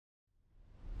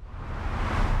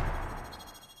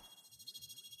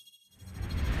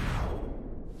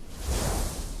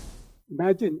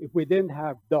Imagine if we didn't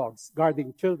have dogs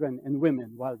guarding children and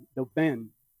women while the men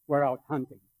were out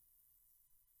hunting.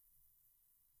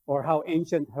 Or how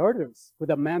ancient herders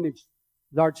could have managed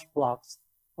large flocks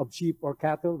of sheep or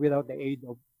cattle without the aid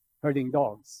of herding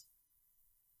dogs.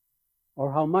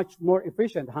 Or how much more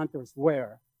efficient hunters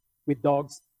were with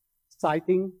dogs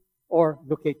sighting or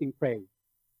locating prey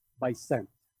by scent.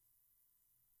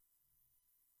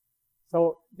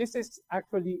 So this is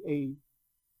actually a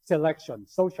selection,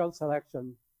 social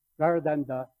selection, rather than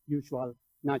the usual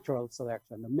natural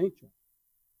selection of nature.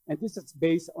 And this is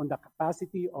based on the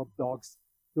capacity of dogs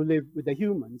to live with the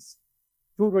humans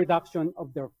through reduction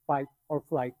of their fight or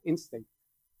flight instinct.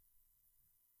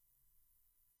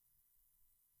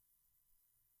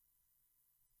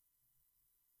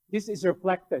 This is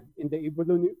reflected in the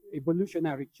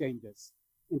evolutionary changes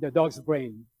in the dog's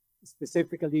brain,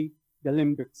 specifically the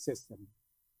limbic system.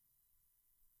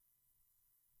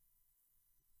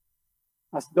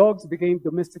 As dogs became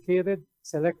domesticated,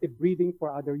 selective breeding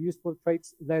for other useful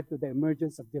traits led to the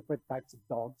emergence of different types of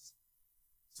dogs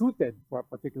suited for a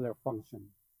particular function.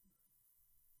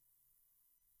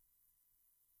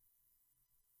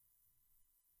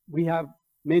 We have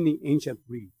many ancient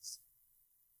breeds.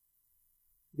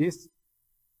 These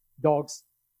dogs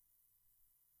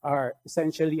are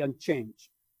essentially unchanged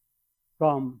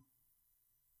from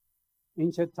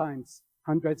ancient times,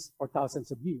 hundreds or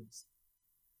thousands of years.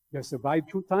 They survived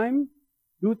through time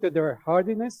due to their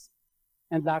hardiness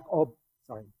and lack of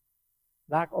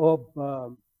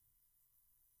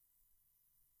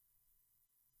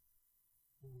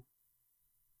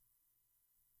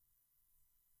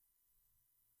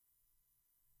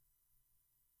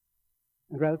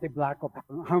relative lack of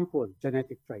harmful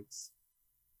genetic traits.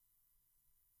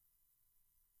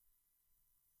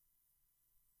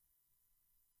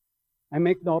 I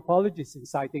make no apologies in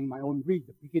citing my own breed,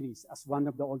 the Pekingese, as one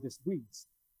of the oldest breeds.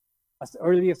 As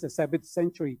early as the 7th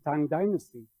century Tang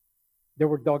Dynasty, there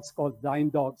were dogs called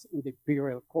blind dogs in the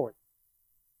imperial court.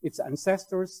 Its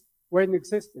ancestors were in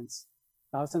existence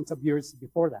thousands of years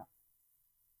before that.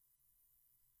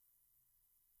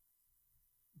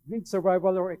 Breed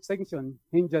survival or extinction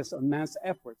hinges on man's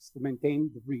efforts to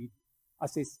maintain the breed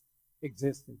as it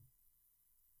existed.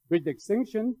 Breed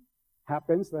extinction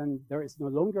happens when there is no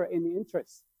longer any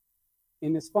interest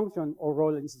in its function or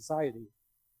role in society,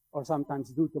 or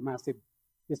sometimes due to massive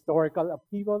historical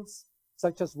upheavals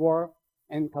such as war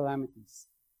and calamities.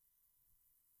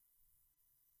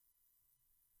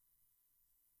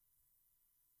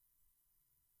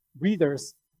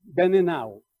 Breeders, then and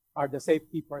now, are the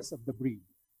safekeepers of the breed.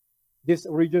 These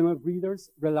original breeders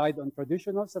relied on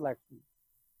traditional selection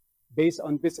based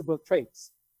on visible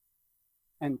traits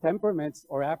and temperaments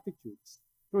or aptitudes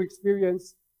through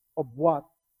experience of what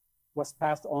was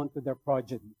passed on to their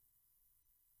progeny.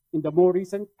 In the more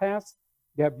recent past,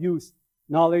 they have used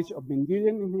knowledge of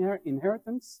Mendelian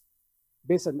inheritance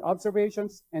based on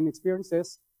observations and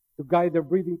experiences to guide their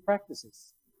breeding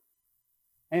practices.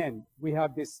 And we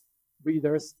have these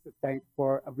breeders to thank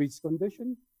for a breed's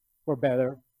condition, for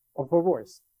better or for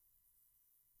worse.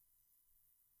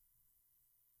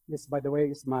 This, by the way,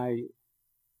 is my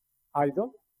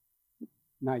idol,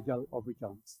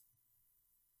 𝐒𝐤𝐞𝐿.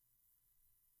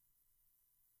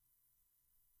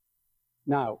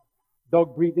 Now,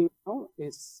 dog breeding now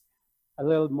is a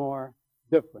little more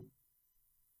different.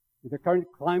 With the current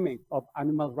climate of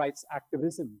animal rights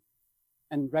activism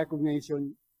and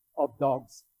recognition of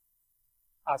dogs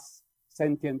as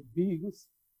sentient beings,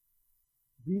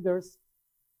 breeders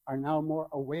are now more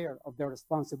aware of their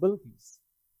responsibilities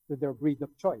to their breed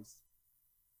of choice.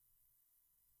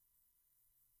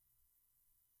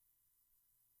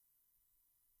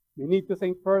 We need to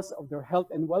think first of their health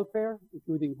and welfare,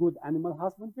 including good animal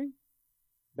husbandry,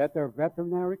 better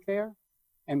veterinary care,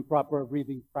 and proper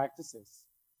breeding practices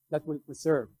that will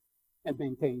preserve and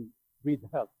maintain breed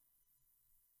health.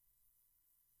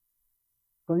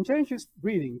 Conscientious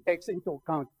breeding takes into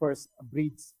account first a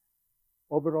breed's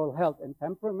overall health and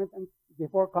temperament and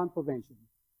before conformation.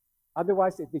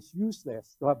 Otherwise, it is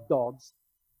useless to have dogs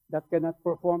that cannot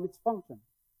perform its function.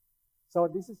 So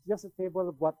this is just a table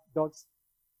of what dogs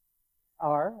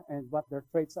are and what their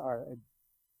traits are. And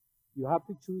you have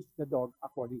to choose the dog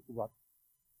according to what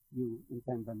you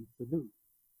intend them to do.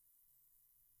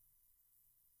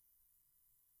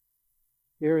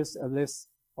 Here is a list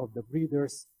of the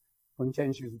breeders,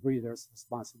 conscientious breeders'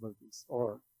 responsibilities,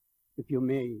 or if you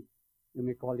may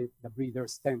call it the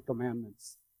breeder's 10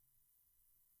 commandments.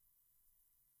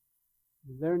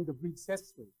 Learn the breed's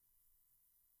history.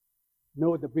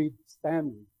 Know the breed's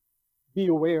family. Be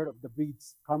aware of the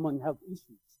breed's common health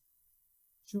issues.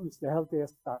 Choose the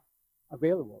healthiest stock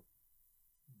available.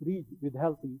 breed with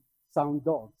healthy, sound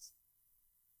dogs.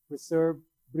 Preserve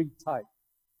breed type.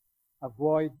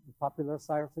 Avoid the popular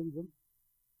sire syndrome.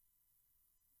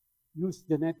 Use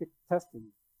genetic testing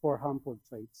for harmful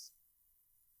traits.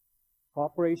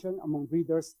 Cooperation among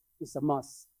breeders is a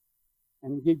must,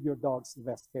 and give your dogs the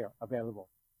best care available.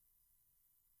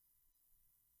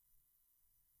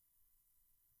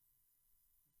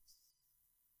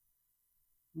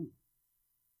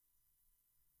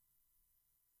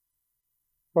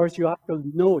 First, you have to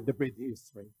know the breed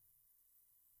history.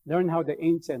 Learn how the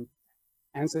ancient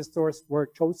ancestors were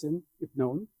chosen, if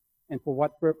known, and for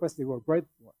what purpose they were bred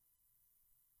for.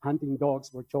 Hunting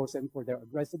dogs were chosen for their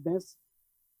aggressiveness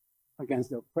against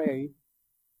their prey,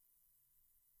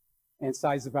 and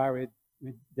size varied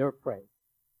with their prey.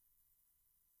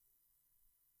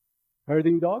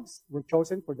 Herding dogs were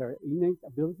chosen for their innate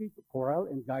ability to corral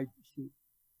and guide sheep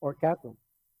or cattle.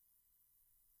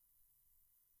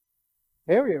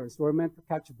 Terriers were meant to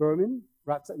catch vermin,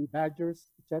 rats and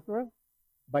badgers, etc.,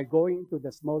 by going to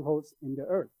the small holes in the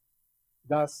earth.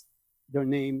 Thus, their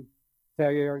name,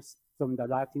 terriers, from the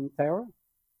Latin terra,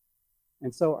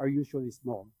 and so are usually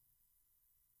small.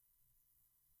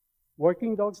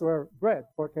 Working dogs were bred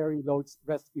for carrying loads,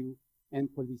 rescue,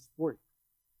 and police work.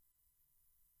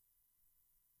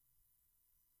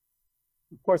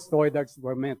 Of course, toy dogs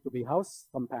were meant to be house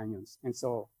companions, and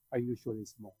so are usually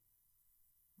small.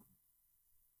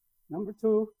 Number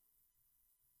 2,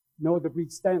 know the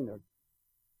breed standard.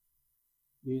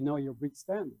 Do you know your breed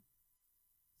standard?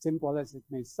 Simple as it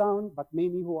may sound, but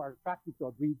many who are attracted to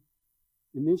a breed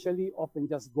initially often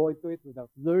just go into it without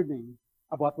learning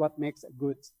about what makes a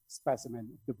good specimen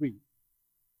of the breed.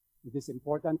 It is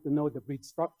important to know the breed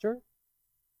structure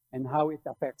and how it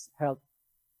affects health,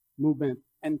 movement,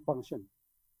 and function.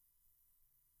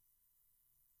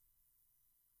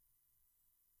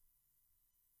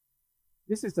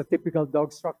 This is a typical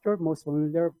dog structure, most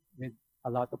familiar with a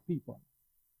lot of people.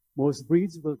 Most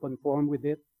breeds will conform with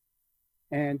it,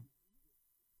 and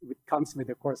it comes with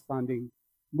a corresponding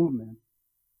movement,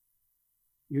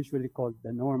 usually called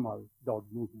the normal dog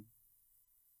movement.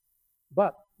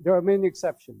 But there are many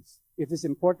exceptions. It is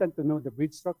important to know the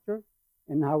breed structure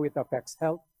and how it affects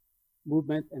health,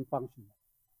 movement, and function.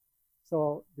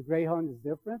 So the Greyhound is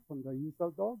different from the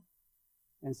usual dog,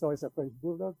 and so is a French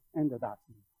Bulldog and the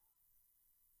Dachshund.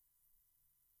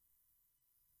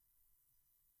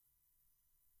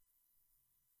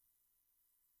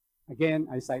 Again,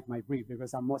 I cite my breed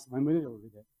because I'm most familiar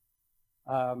with it.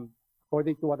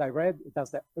 According to what I read, it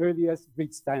has the earliest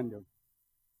breed standard.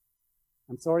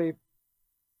 I'm sorry if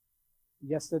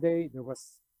yesterday there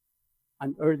was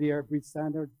an earlier breed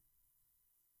standard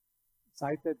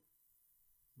cited,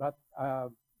 but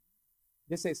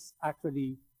this is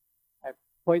actually a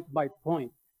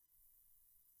point-by-point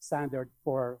standard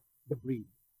for the breed.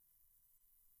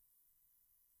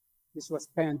 This was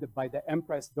penned by the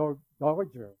Empress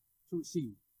Dowager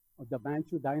Cixi of the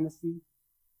Manchu dynasty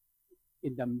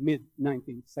in the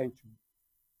mid-19th century.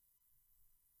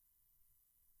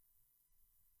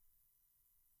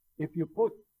 If you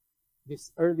put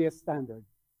this earliest standard,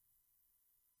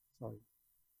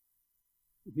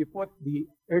 if you put the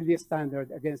earliest standard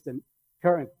against the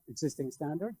current existing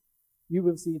standard, you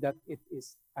will see that it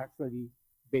is actually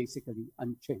basically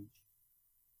unchanged.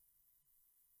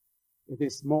 It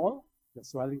is small. The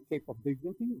swelling cape of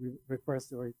dignity refers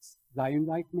to its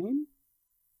lion-like mane.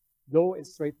 Low and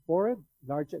straightforward,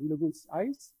 large and luminous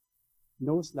eyes,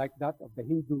 nose like that of the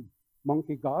Hindu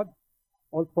monkey god,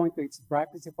 all point to its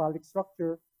brachycephalic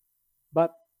structure,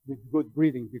 but with good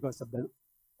breathing because of the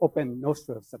open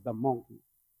nostrils of the monkey.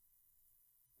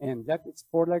 And let its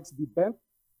forelegs be bent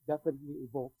definitely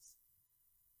evokes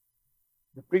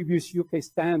the previous UK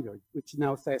standard, which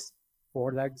now says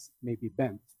forelegs may be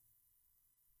bent.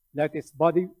 Let its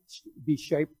body be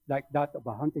shaped like that of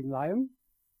a hunting lion,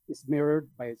 is mirrored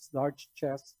by its large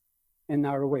chest and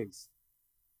narrow waist.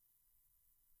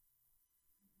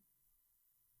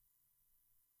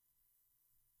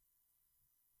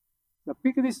 The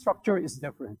Pekingese structure is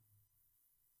different.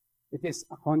 It is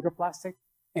achondroplastic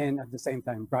and at the same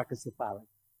time brachycephalic.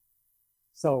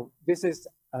 So this is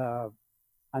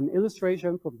an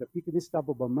illustration from the Pekingese Club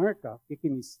of America,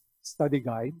 Pekingese Study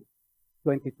Guide,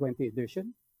 2020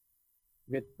 edition,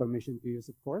 with permission to use,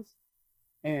 of course.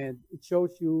 And it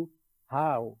shows you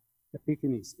how the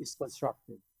Pekingese is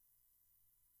constructed.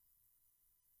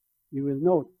 You will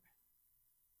note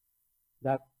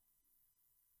that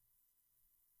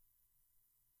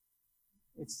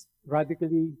it's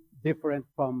radically different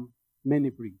from many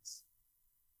breeds.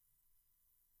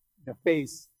 The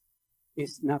face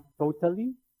is not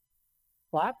totally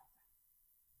flat.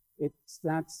 it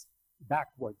slants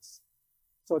backwards.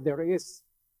 So there is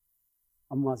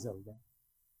a muzzle there.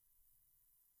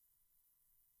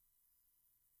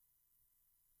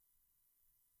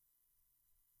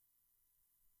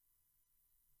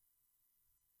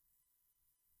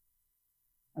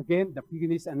 Again, the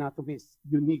Pekingese anatomy is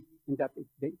unique in that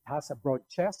it has a broad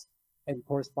chest and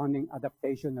corresponding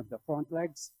adaptation of the front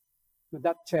legs to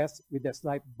that chest with a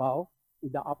slight bow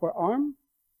in the upper arm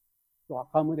to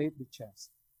accommodate the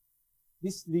chest.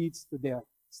 This leads to the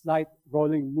slight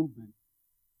rolling movement,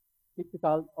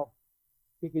 typical of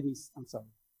Pekingese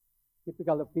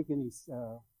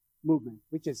movement,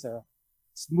 which is a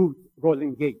smooth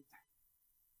rolling gait.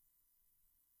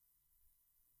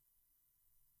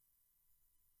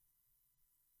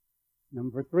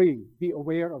 Number 3, be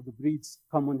aware of the breed's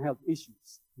common health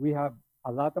issues. We have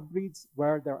a lot of breeds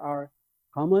where there are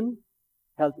common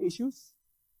health issues.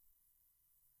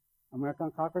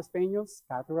 American Cocker Spaniels,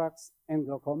 cataracts and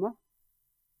glaucoma.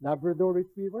 Labrador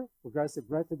Retriever, progressive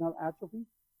retinal atrophy.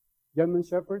 German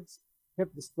Shepherds,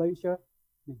 hip dysplasia,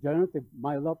 degenerative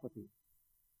myelopathy.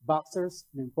 Boxers,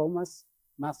 lymphomas,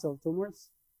 muscle tumors.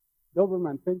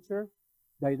 Doberman Pinscher,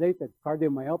 dilated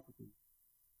cardiomyopathy.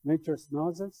 Miniature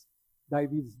Schnauzers,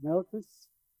 diabetes mellitus,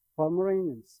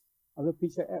 Pomeranians,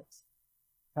 alopecia X,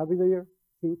 Cavalier,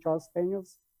 King Charles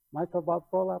Spaniels, microvalve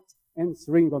prolapse, and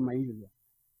syringomyelia.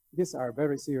 These are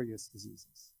very serious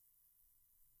diseases.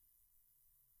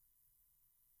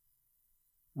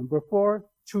 Number 4,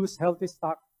 choose healthy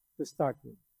stock to start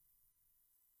with.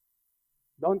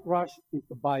 Don't rush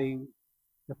into buying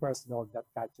the first dog that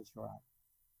catches your eye.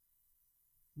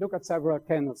 Look at several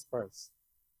kennels first.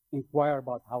 Inquire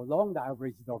about how long the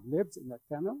average dog lives in the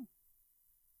kennel.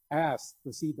 Ask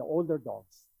to see the older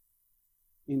dogs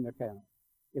in the kennel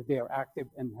if they are active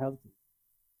and healthy.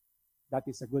 That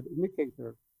is a good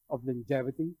indicator of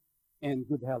longevity and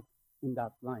good health in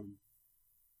that line.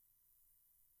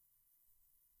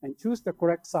 And choose the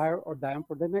correct sire or dam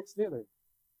for the next litter.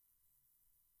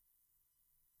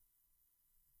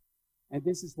 And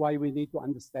this is why we need to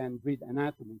understand breed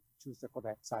anatomy to choose the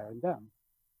correct sire and dam.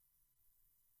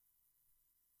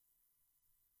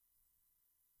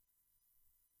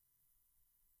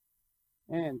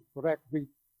 And correct breed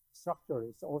structure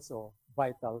is also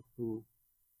vital to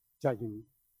judging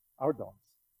our dogs,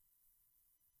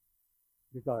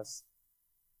 because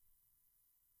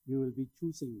you will be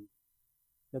choosing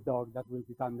the dog that will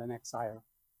become the next sire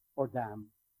or dam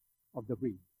of the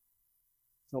breed.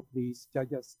 So please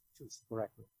judge us, choose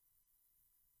correctly.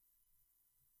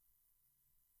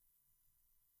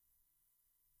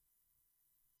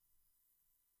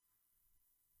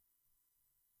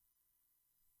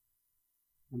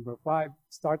 Number 5,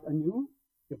 start anew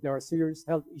if there are serious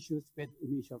health issues with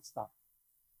initial stock.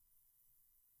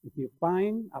 If you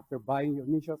find after buying your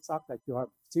initial stock that you have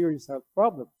serious health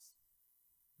problems,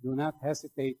 do not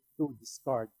hesitate to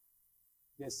discard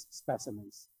these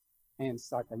specimens and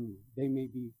start anew. They may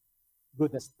be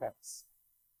good as pets.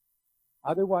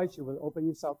 Otherwise, you will open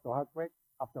yourself to heartbreak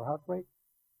after heartbreak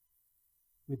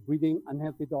with breeding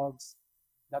unhealthy dogs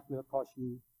that will cost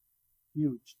you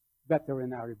huge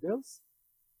veterinary bills.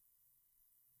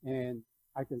 And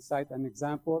I can cite an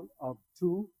example of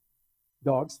 2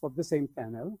 dogs from the same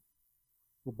kennel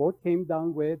who both came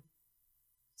down with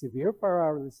severe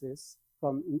paralysis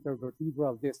from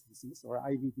intervertebral disc disease, or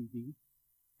IVDD,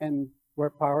 and were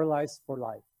paralyzed for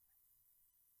life.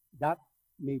 That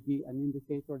may be an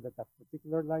indicator that that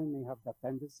particular line may have the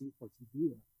tendency for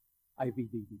severe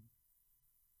IVDD.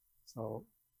 So,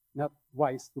 not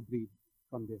wise to breed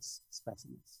from these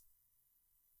specimens.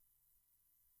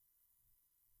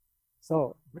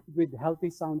 So, with healthy,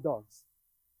 sound dogs.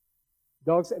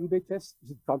 Dogs and bitches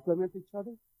should complement each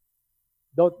other.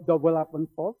 Don't double up on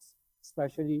faults,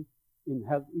 especially in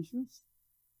health issues.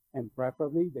 And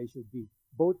preferably, they should be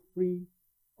both free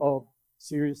of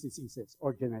serious diseases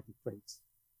or genetic traits.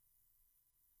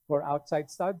 For outside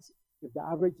studs, if the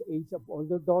average age of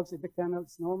older dogs in the kennel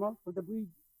is normal for the breed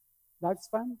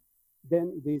lifespan,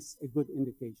 then it is a good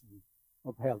indication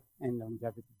of health and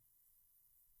longevity.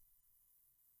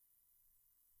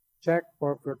 Check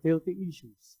for fertility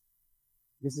issues.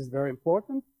 This is very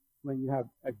important when you have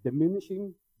a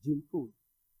diminishing gene pool.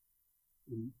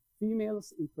 In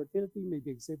females, infertility may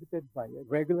be exhibited by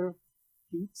irregular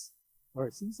heats or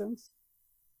seasons,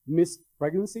 missed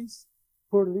pregnancies,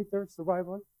 poor litter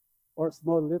survival, or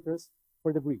small litters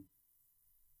for the breed.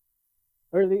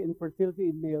 Early infertility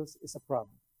in males is a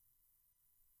problem.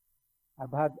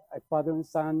 I've had a father and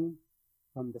son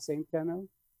from the same kennel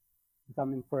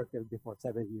become infertile before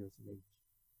 7 years of age.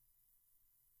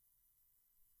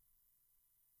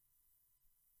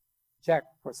 check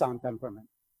for sound temperament.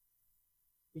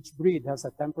 Each breed has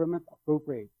a temperament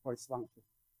appropriate for its function.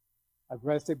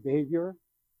 Aggressive behavior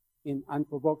in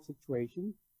unprovoked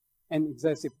situations and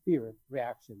excessive fear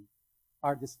reaction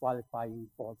are disqualifying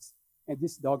faults, and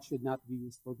this dog should not be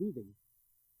used for breeding.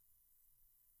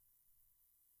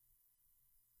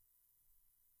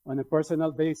 On a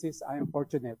personal basis, I am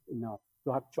fortunate enough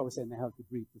to have chosen a healthy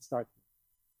breed to start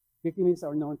with. Pekingese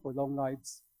are known for long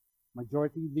lives,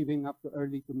 majority living up to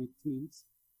early to mid-teens.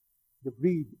 The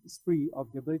breed is free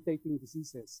of debilitating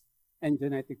diseases and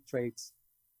genetic traits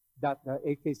that the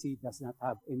AKC does not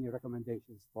have any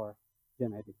recommendations for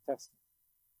genetic testing.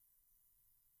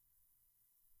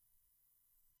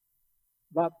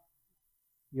 But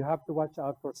you have to watch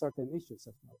out for certain issues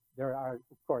as well. There are,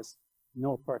 of course,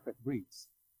 no perfect breeds.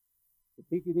 The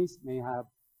Pekingese may have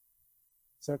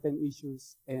certain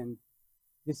issues, and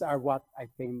these are what I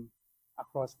came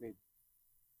across with,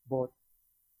 both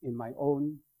in my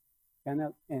own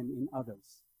kennel and in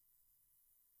others.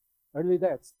 Early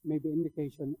deaths may be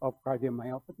indication of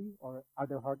cardiomyopathy or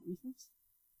other heart issues.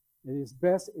 It is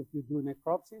best if you do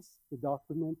necropsies to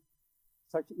document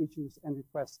such issues and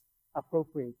request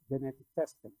appropriate genetic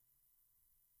testing.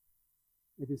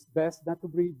 It is best not to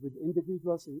breed with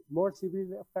individuals more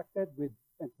severely affected with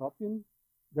entropin,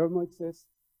 dermoid cysts,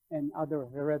 and other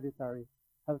hereditary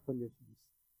health conditions.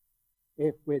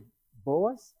 If with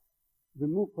boas,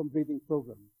 remove from breeding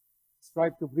program.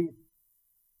 Strive to breed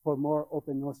for more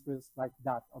open nostrils like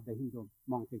that of the Hindu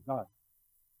monkey god.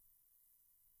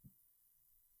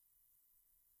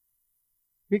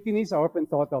 Pekingese are often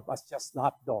thought of as just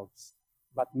lap dogs,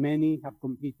 but many have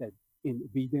competed in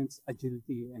obedience,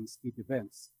 agility, and speed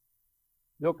events.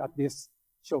 Look at this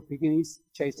show Pekingese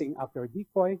chasing after a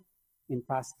decoy in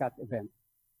past cat event.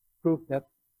 Proof that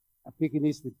a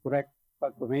Pekingese with correct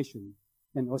conformation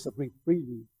can also breed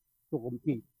freely to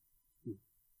compete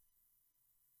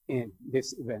in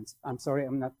these events. I'm sorry,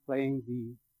 I'm not playing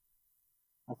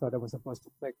I thought I was supposed to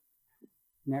click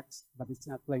next, but it's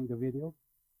not playing the video.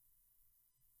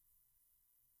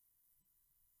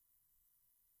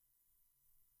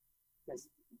 Yes.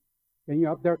 Can you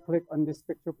up there click on this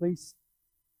picture, please?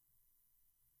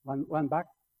 One back.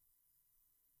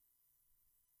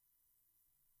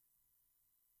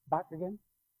 Back again.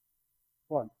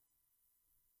 One.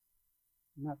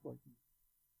 Not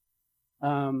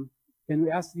working. Can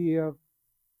we ask the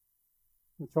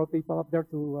control people up there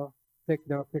to take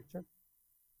the picture?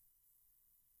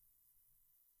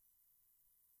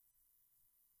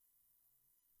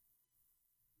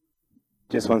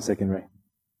 Just 1 second, Ray.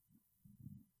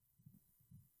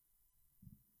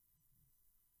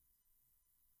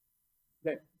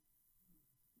 There.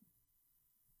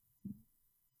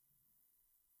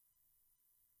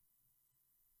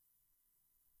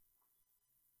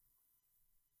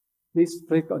 Please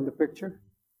click on the picture.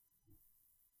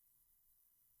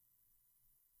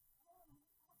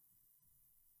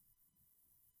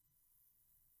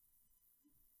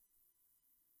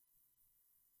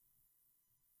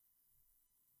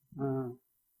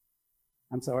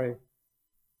 I'm sorry.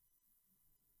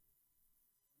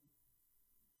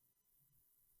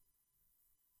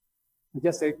 I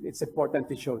just say it's important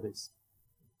to show this.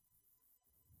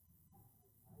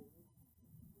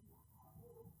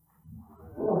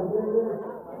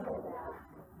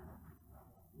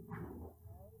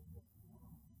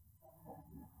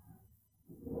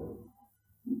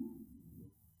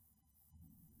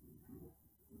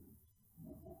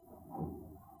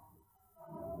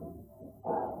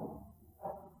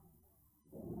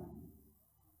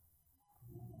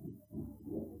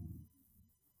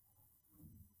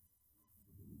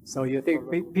 So you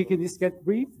think Pekingese get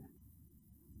breed?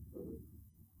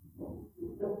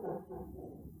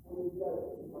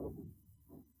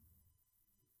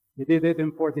 He did it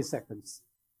in 40 seconds.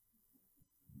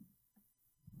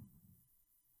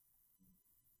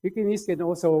 Pekingese can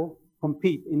also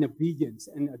compete in obedience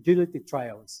and agility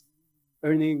trials,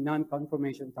 earning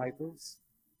non-conformation titles.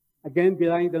 Again,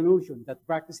 belying the notion that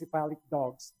brachycephalic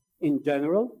dogs in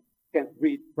general can't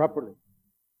breed properly.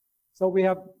 So we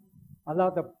have a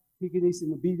lot of Pekingese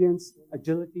in obedience,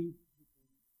 agility.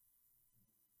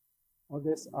 All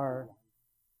these are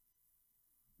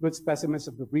good specimens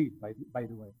of the breed, by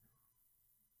the way.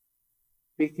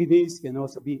 Pekingese can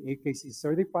also be AKC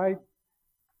certified,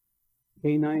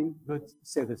 canine good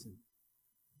citizen.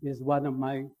 This is one of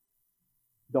my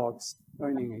dogs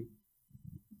earning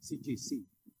a CGC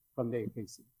from the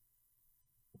AKC.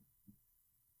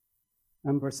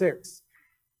 Number 6,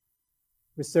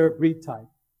 preserve breed type.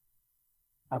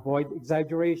 Avoid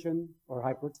exaggeration or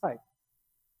hypertype.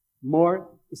 More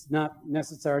is not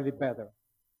necessarily better.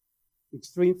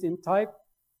 Extremes in type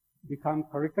become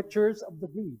caricatures of the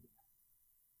breed.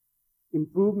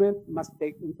 Improvement must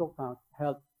take into account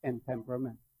health and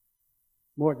temperament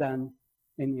more than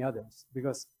any others,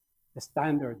 because the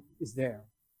standard is there.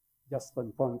 Just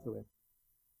conform to it.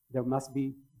 There must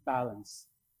be balance.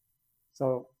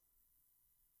 So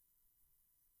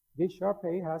this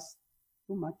Shar-Pei has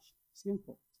too much skin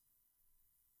fold.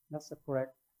 That's the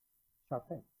correct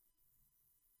Shar-Pei.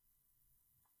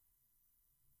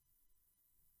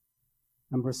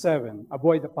 Number 7,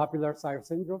 avoid the popular sire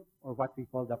syndrome, or what we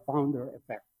call the founder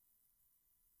effect.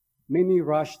 Many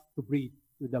rush to breed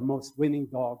to the most winning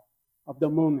dog of the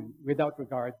moment without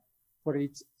regard for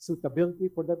its suitability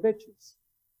for the bitches.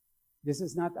 This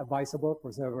is not advisable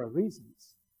for several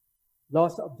reasons.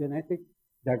 Loss of genetic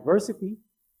diversity,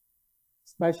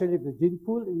 especially if the gene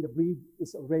pool in the breed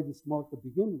is already small to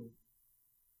begin with.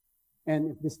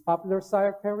 And if this popular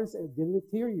sire carries a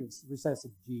deleterious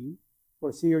recessive gene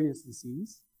for serious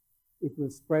disease, it will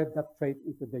spread that trait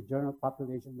into the general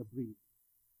population of the breed.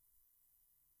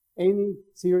 Any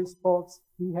serious faults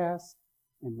he has,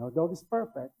 and no dog is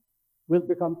perfect, will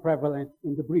become prevalent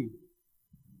in the breed.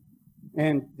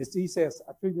 And diseases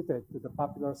attributed to the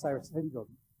popular sire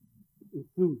syndrome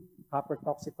include copper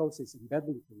toxicosis in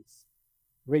Bedlingtons,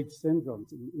 Rage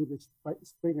syndromes in English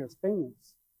Springer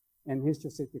Spaniels, and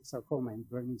histiocytic sarcoma in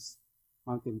Bernese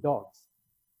Mountain Dogs.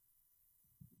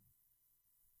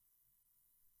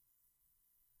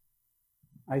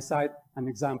 I cite an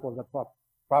example of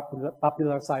the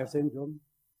popular sire syndrome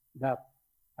that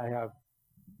I have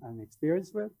an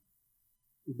experience with.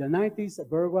 In the 90s, a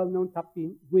very well-known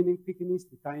top-winning Pekingese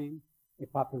became a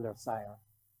popular sire.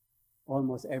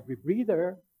 Almost every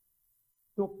breeder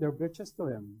took their bitches to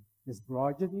him. His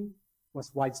progeny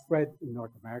was widespread in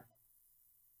North America.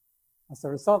 As a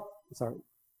result,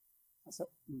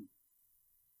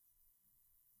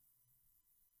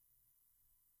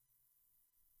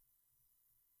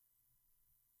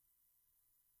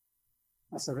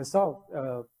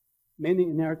 many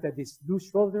inherited these loose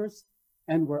shoulders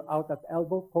and were out at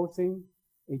elbow, causing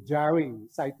a jarring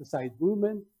side-to-side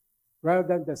movement rather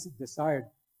than the desired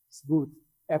smooth,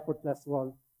 effortless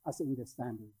roll as in the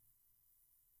standard.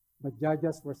 But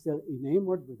judges were still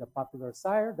enamored with the popular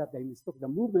sire that they mistook the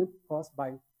movement caused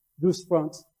by loose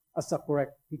fronts as a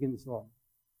correct Pekingese roll.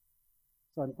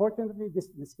 So unfortunately, this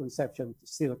misconception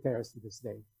still carries to this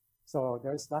day. So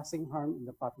there is lasting harm in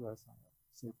the popular sire.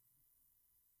 So,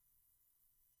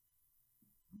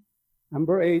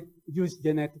 number 8, use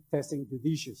genetic testing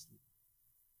judiciously.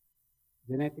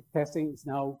 Genetic testing is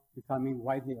now becoming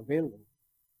widely available.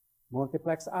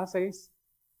 Multiplex assays,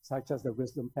 such as the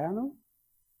Wisdom Panel,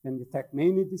 can detect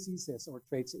many diseases or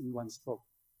traits in one stroke.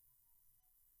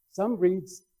 Some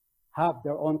breeds have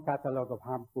their own catalog of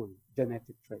harmful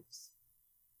genetic traits,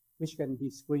 which can be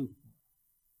screened for.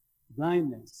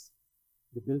 Blindness,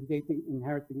 debilitating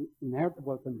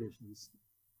inheritable conditions,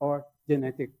 or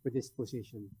genetic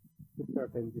predisposition to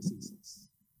certain diseases.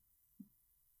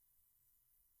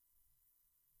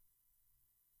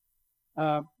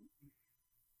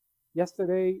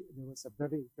 Yesterday, there was a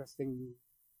very interesting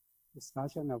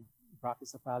discussion of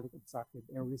brachycephalic obstructive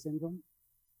airway syndrome.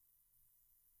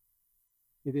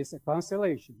 It is a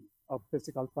constellation of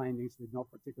physical findings with no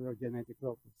particular genetic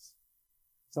locus.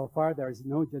 So far, there is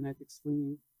no genetic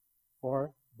screening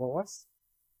for BOAS.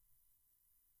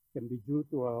 It can be due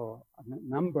to a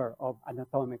number of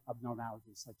anatomic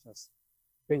abnormalities, such as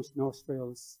pinched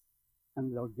nostrils,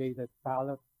 elongated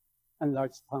palate,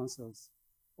 enlarged tonsils,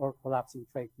 or collapsing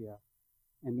trachea,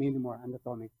 and many more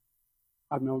anatomic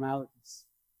abnormalities.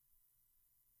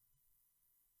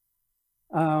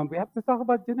 We have to talk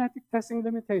about genetic testing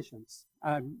limitations.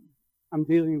 I'm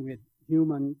dealing with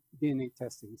human DNA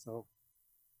testing, so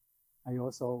I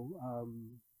also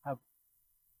have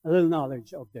a little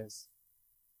knowledge of this.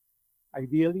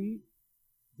 Ideally,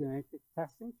 genetic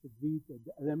testing should lead to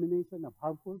the elimination of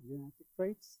harmful genetic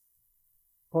traits,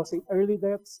 causing early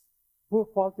deaths, poor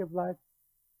quality of life,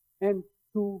 and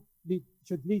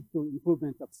should lead to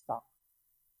improvement of stock.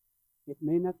 It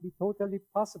may not be totally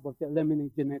possible to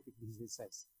eliminate genetic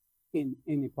diseases in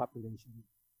any population,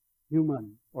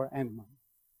 human or animal.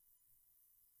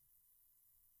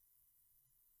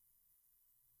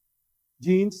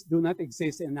 Genes do not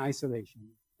exist in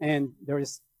isolation, and there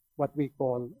is what we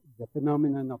call the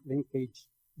phenomenon of linkage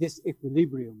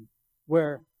disequilibrium,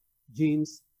 where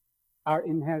genes are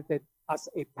inherited as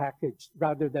a package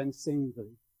rather than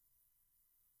singly.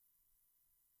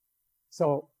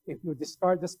 So if you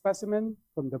discard the specimen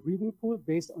from the breeding pool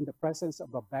based on the presence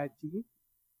of a bad gene,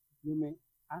 you may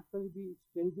actually be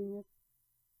exchanging it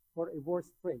for a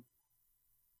worse trait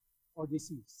or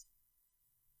disease.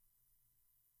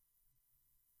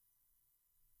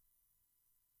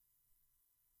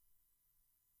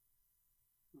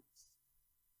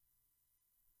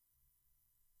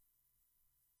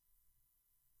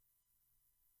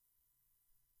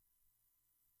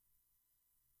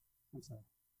 I'm sorry.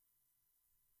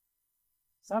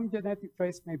 Some genetic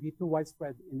traits may be too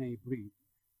widespread in a breed.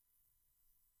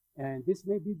 And this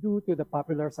may be due to the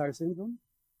popular sire syndrome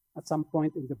at some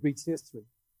point in the breed's history.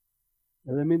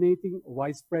 Eliminating a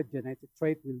widespread genetic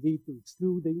trait will lead to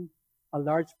excluding a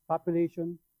large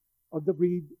population of the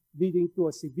breed, leading to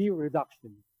a severe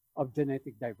reduction of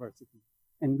genetic diversity.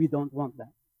 And we don't want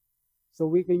that. So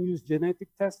we can use genetic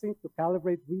testing to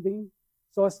calibrate breeding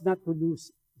so as not to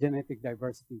lose genetic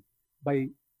diversity by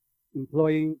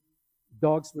employing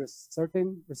dogs with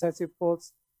certain recessive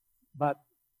faults, but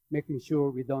making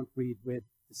sure we don't breed with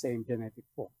the same genetic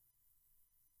fault.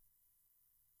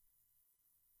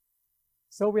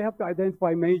 So we have to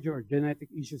identify major genetic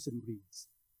issues in breeds.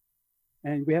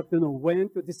 And we have to know when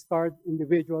to discard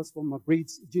individuals from a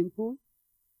breed's gene pool.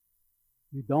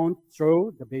 You don't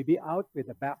throw the baby out with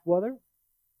the bathwater,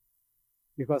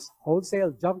 because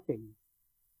wholesale junking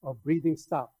of breeding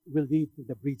stock will lead to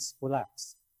the breed's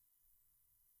collapse.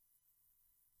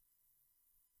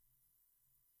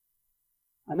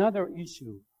 Another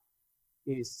issue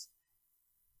is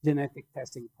genetic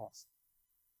testing cost.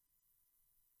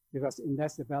 Because in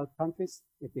less developed countries,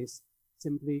 it is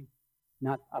simply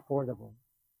not affordable.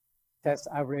 Tests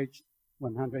average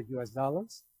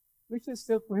 $100 which is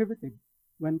still prohibitive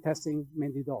when testing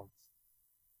many dogs.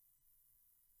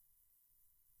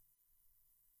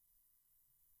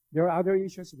 There are other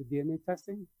issues with DNA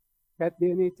testing. Pet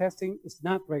DNA testing is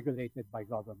not regulated by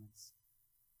governments.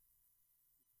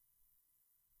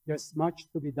 There's much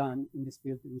to be done in this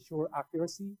field to ensure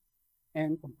accuracy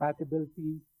and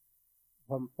compatibility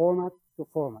from format to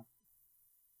format.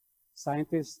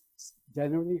 Scientists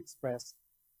generally express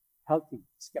healthy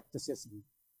skepticism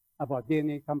about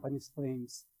DNA companies'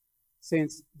 claims,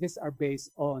 since these are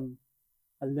based on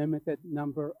a limited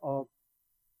number of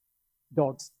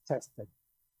dogs tested.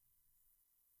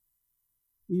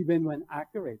 Even when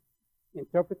accurate,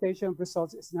 interpretation of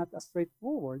results is not as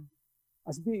straightforward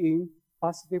as being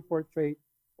positive for a trait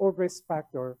or risk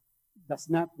factor does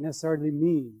not necessarily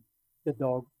mean the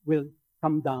dog will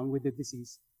come down with the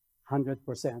disease 100%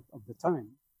 of the time.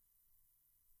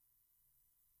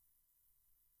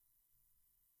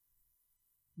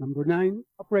 Number 9,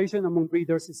 cooperation among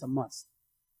breeders is a must.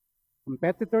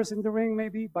 Competitors in the ring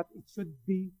maybe, but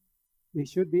they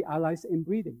should be allies in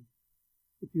breeding.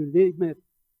 If you limit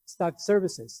stud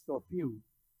services to a few,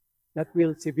 that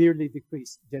will severely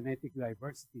decrease genetic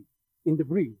diversity in the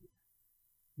breed.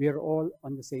 We are all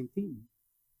on the same team,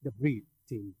 the breed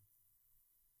team.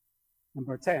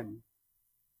 Number 10,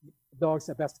 dogs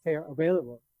the best care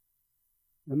available.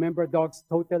 Remember, dogs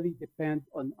totally depend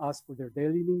on us for their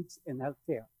daily needs and health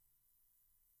care.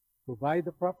 Provide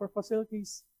the proper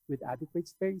facilities with adequate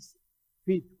space,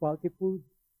 feed quality food,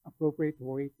 appropriate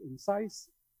weight and size.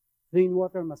 Clean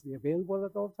water must be available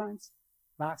at all times.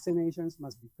 Vaccinations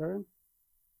must be current.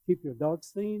 Keep your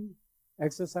dogs clean.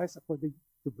 Exercise according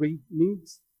to breed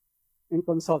needs. And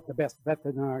consult the best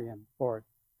veterinarian for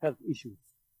health issues.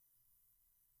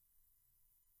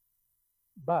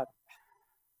 But,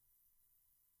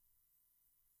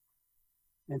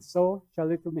 and so shall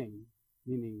it remain,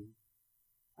 meaning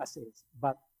as is.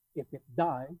 But if it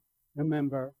die,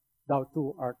 remember, thou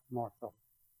too art mortal.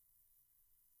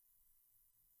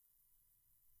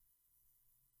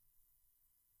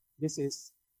 This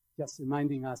is just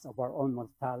reminding us of our own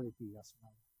mortality as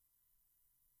well.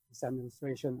 It's an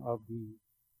illustration of the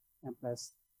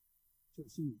Empress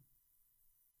Cixi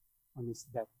on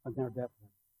her deathbed.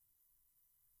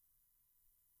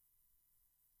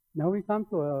 Now we come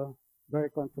to a very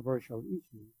controversial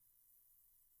issue.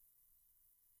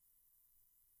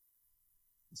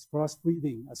 Is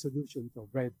crossbreeding a solution to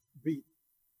breed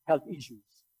health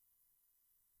issues?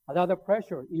 A lot of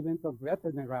pressure even from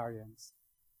veterinarians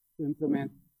to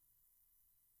implement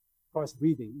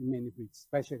crossbreeding in many breeds,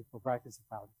 especially for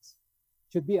brachycephalids.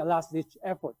 Should be a last-ditch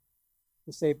effort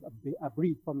to save a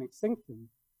breed from extinction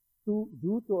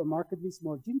due to a markedly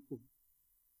small gene pool,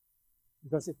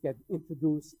 because it can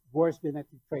introduce worse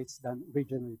genetic traits than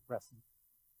originally present.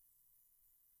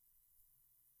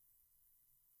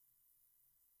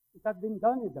 It had been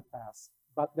done in the past,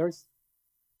 but has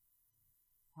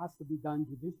to be done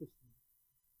judiciously.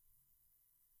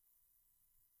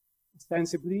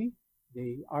 Ostensibly,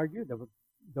 they argue,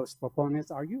 those proponents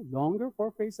argue, longer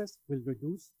forefaces will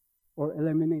reduce or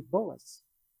eliminate boas.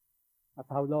 But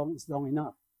how long is long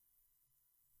enough?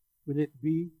 Will it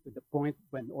be to the point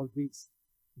when all breeds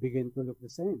begin to look the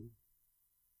same?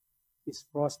 Is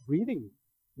crossbreeding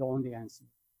the only answer?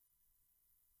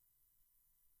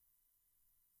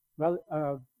 Well,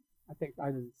 I think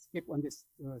I'll skip on this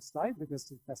slide because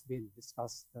it has been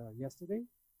discussed yesterday.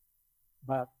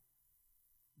 But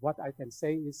what I can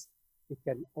say is it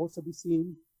can also be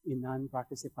seen in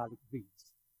non-brachycephalic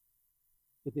breeds.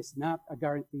 It is not a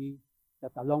guarantee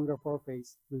that a longer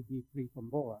foreface will be free from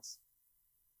boas.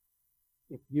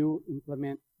 If you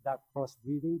implement that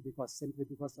crossbreeding simply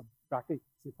because of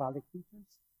brachycephalic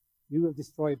features, you will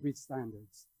destroy breed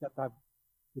standards that have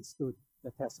withstood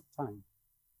the test of time.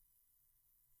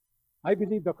 I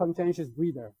believe the conscientious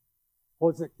breeder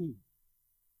holds the key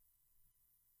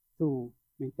to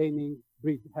maintaining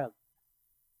breed health.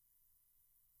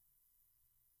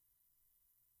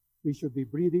 We should be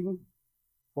breeding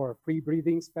for free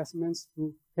breeding specimens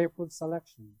through careful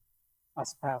selection,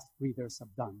 as past breeders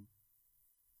have done.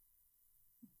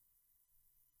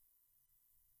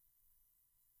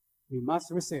 We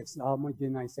must resist the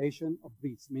homogenization of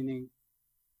breeds, meaning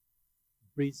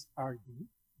breeds are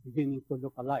beginning to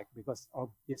look alike because of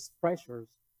these pressures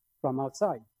from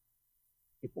outside.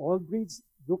 If all breeds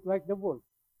look like the wolf,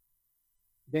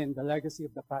 then the legacy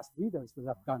of the past breeders will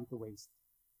have gone to waste.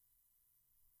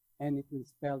 And it will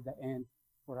spell the end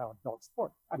for our dog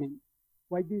sport. I mean,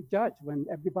 why do you judge when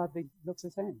everybody looks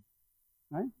the same,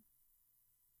 right?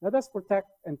 Let us protect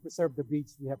and preserve the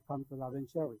breeds we have come to love and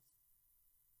cherish.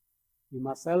 We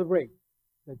must celebrate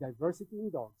the diversity in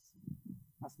dogs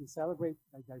as we celebrate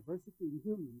the diversity in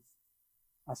humans,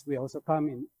 as we also come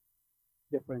in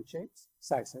different shapes,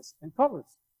 sizes, and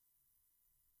colors.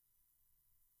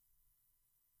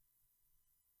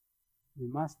 We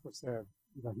must preserve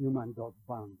the human-dog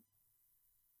bond.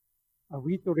 Are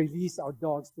we to release our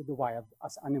dogs to the wild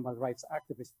as animal rights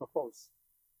activists propose?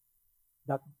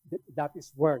 That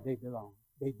is where they belong.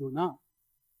 They do not.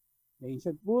 The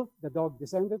ancient wolf, the dog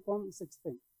descended from, is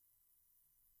extinct.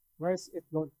 Where is it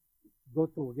go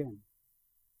to again?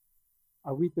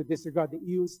 Are we to disregard the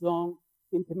EU's long,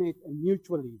 intimate, and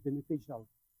mutually beneficial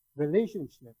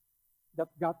relationship that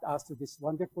got us to this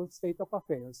wonderful state of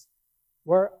affairs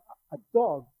where a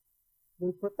dog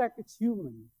will protect its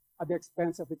human at the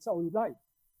expense of its own life?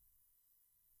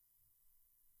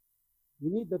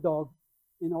 We need the dog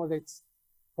in all its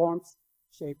forms,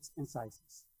 shapes, and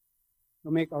sizes to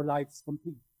make our lives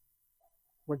complete,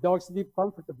 where dogs live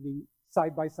comfortably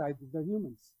side by side with their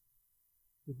humans.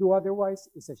 To do otherwise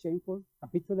is a shameful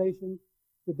capitulation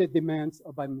to the demands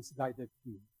of a misguided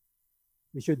few.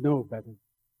 We should know better.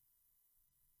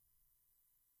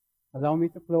 Allow me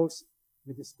to close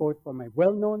with this quote from my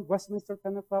well-known Westminster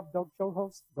Kennel Club dog show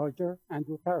host, Roger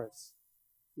Andrew Harris.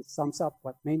 It sums up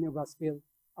what many of us feel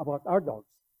about our dogs.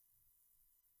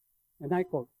 And I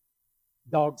quote,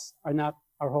 "Dogs are not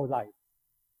our whole life,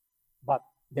 but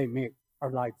they make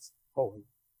our lives whole."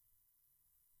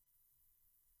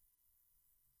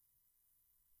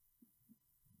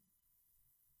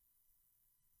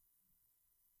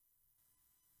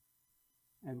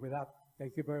 And with that,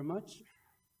 thank you very much.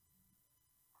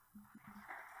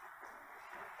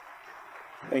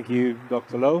 Thank you,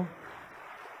 Dr. Low.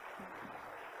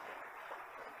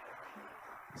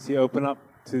 So open up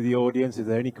to the audience. Is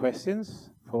there any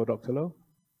questions for Dr. Low?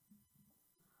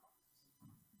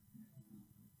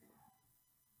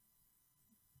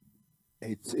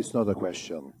 It's not a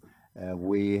question.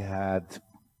 We had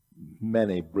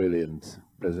many brilliant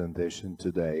presentations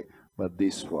today, but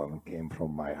this one came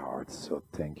from my heart. So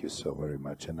thank you so very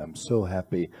much. And I'm so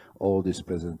happy all this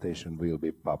presentation will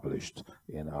be published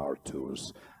in our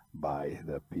tools by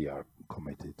the PR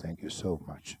committee. Thank you so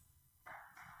much.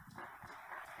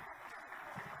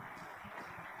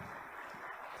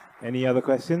 Any other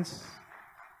questions?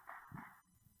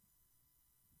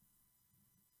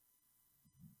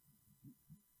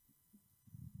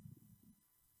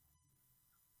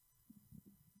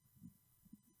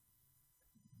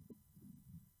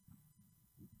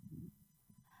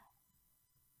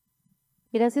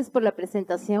 Gracias por la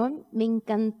presentación. Me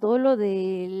encantó lo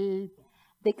del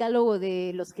decálogo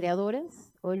de los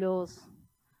creadores o los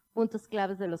puntos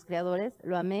claves de los creadores.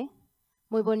 Lo amé.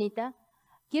 Muy bonita.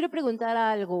 Quiero preguntar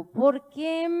algo. ¿Por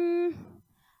qué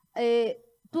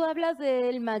tú hablas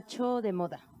del macho de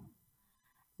moda?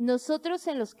 Nosotros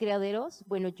en los criaderos,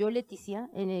 bueno, yo, Leticia,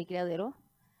 en el criadero,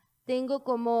 tengo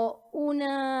como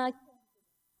una...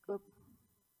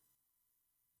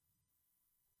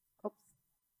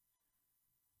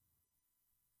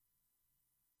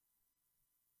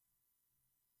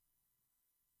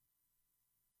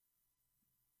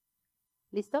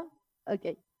 ¿Listo?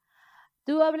 Ok.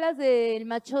 Tú hablas del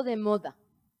macho de moda,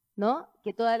 ¿no?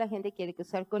 Que toda la gente quiere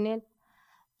usar con él.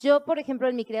 Yo, por ejemplo,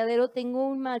 en mi criadero tengo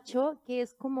un macho que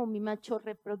es como mi macho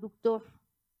reproductor.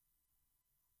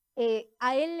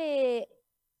 A él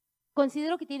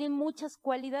considero que tiene muchas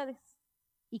cualidades.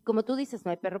 Y como tú dices,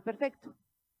 no hay perro perfecto.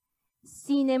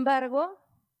 Sin embargo,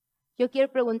 Yo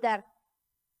quiero preguntar,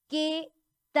 ¿qué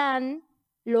tan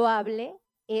loable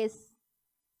es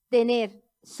tener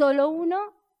solo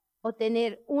uno o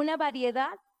tener una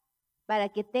variedad para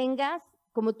que tengas,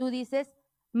 como tú dices,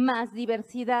 más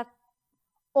diversidad?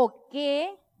 ¿O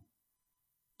qué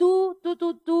tú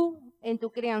en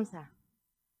tu crianza?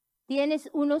 ¿Tienes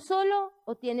uno solo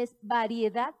o tienes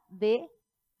variedad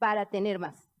para tener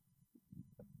más?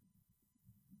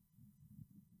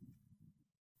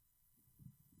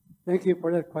 Thank you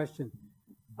for that question.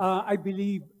 I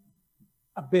believe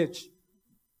a bitch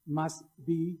must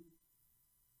be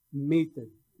mated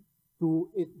to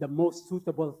the most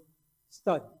suitable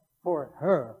stud for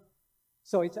her.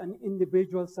 So it's an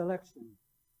individual selection.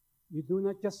 You do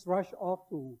not just rush off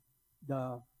to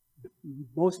the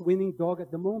most winning dog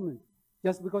at the moment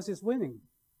just because it's winning.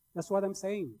 That's what I'm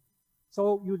saying.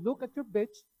 So you look at your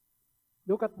bitch,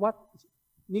 look at what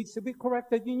needs to be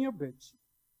corrected in your bitch,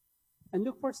 and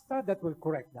look for stud that will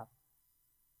correct that.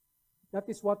 That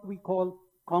is what we call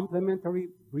complementary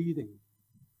breeding.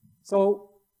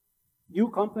 So you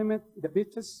complement the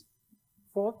bitch's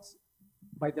faults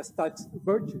by the stud's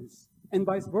virtues, and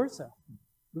vice versa,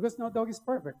 because no dog is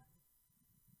perfect,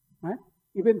 right?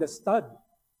 Even the stud,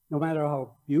 no matter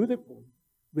how beautiful,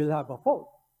 will have a fault,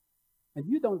 and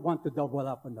you don't want to double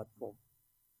up on that fault.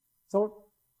 So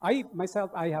I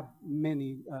have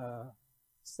many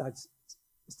studs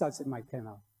in my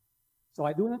kennel. So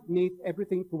I do not mate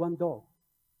everything to one dog.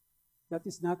 That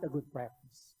is not a good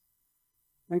practice.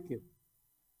 Thank you.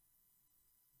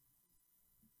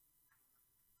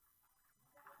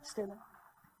 Stella.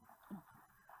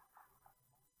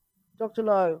 Dr.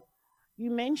 Lowe,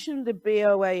 you mentioned the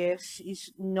BOAS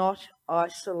is not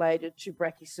isolated to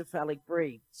brachycephalic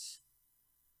breeds.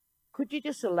 Could you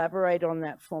just elaborate on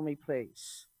that for me,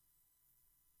 please?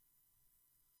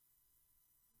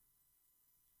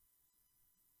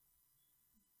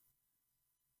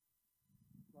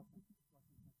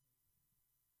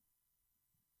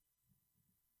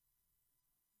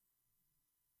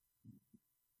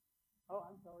 Oh,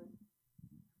 I'm sorry.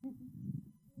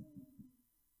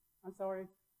 I'm sorry.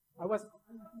 I was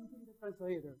using the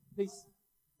translator. Please,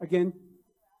 again.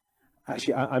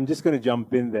 Actually, I'm just going to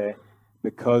jump in there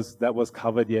because that was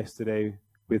covered yesterday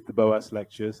with the BOAS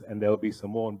lectures, and there'll be some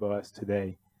more on BOAS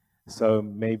today. So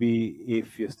maybe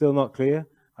if you're still not clear,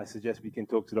 I suggest we can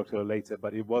talk to Dr. Lowe later,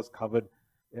 but it was covered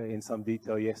in some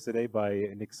detail yesterday by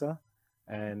𝐋𝐞𝐜,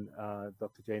 and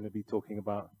Dr. Jane will be talking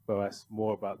about BOAS,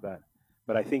 more about that.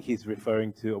 But I think he's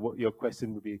referring to, what your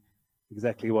question would be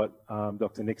exactly what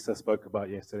Dr. 𝐋𝐞𝐜 spoke about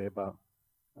yesterday about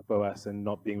BOAS and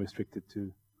not being restricted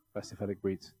to brachycephalic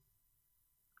breeds.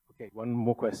 Okay, one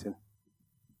more question.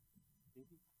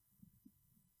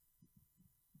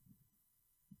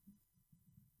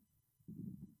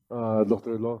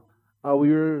 Dr. Lowe,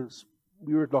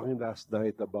 we were talking last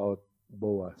night about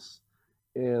BOAS,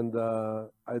 and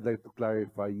I'd like to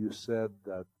clarify. You said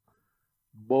that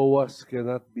BOAS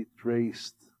cannot be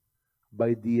traced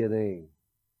by DNA;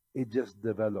 it just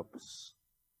develops.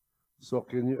 So,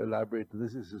 can you elaborate?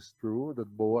 This is true that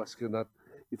BOAS cannot.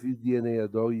 If you DNA a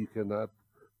dog, you cannot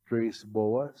trace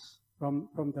BOAS. From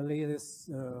the latest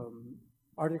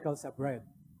articles I've read,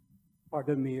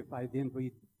 pardon me if I didn't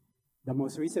read the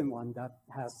most recent one that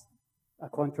has a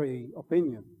contrary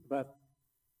opinion, but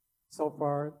so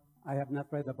far I have not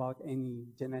read about any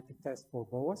genetic test for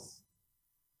BOAS.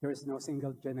 There is no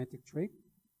single genetic trait.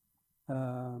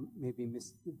 Maybe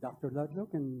Dr. Ludlow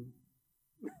can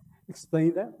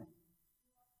explain that.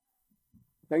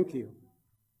 Thank you.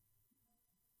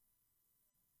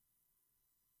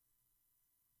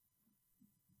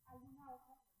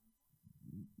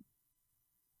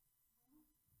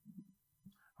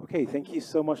 Okay, thank you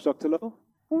so much, Dr. Lowe.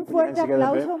 Un fuerte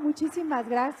aplauso, muchísimas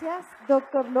gracias,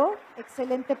 Dr. Lowe,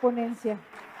 excelente ponencia.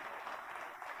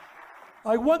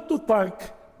 I want to thank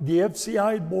the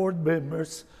FCI board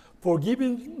members for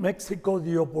giving Mexico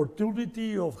the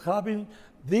opportunity of having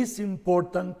this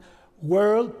important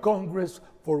World Congress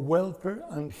for Welfare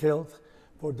and Health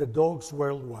for the dogs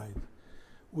worldwide.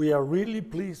 We are really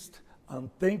pleased and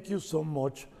thank you so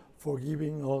much for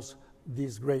giving us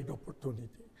this great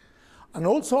opportunity. And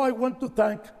also I want to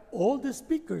thank all the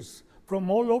speakers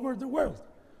from all over the world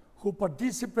who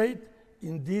participate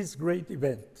in this great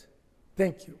event.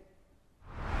 Thank you.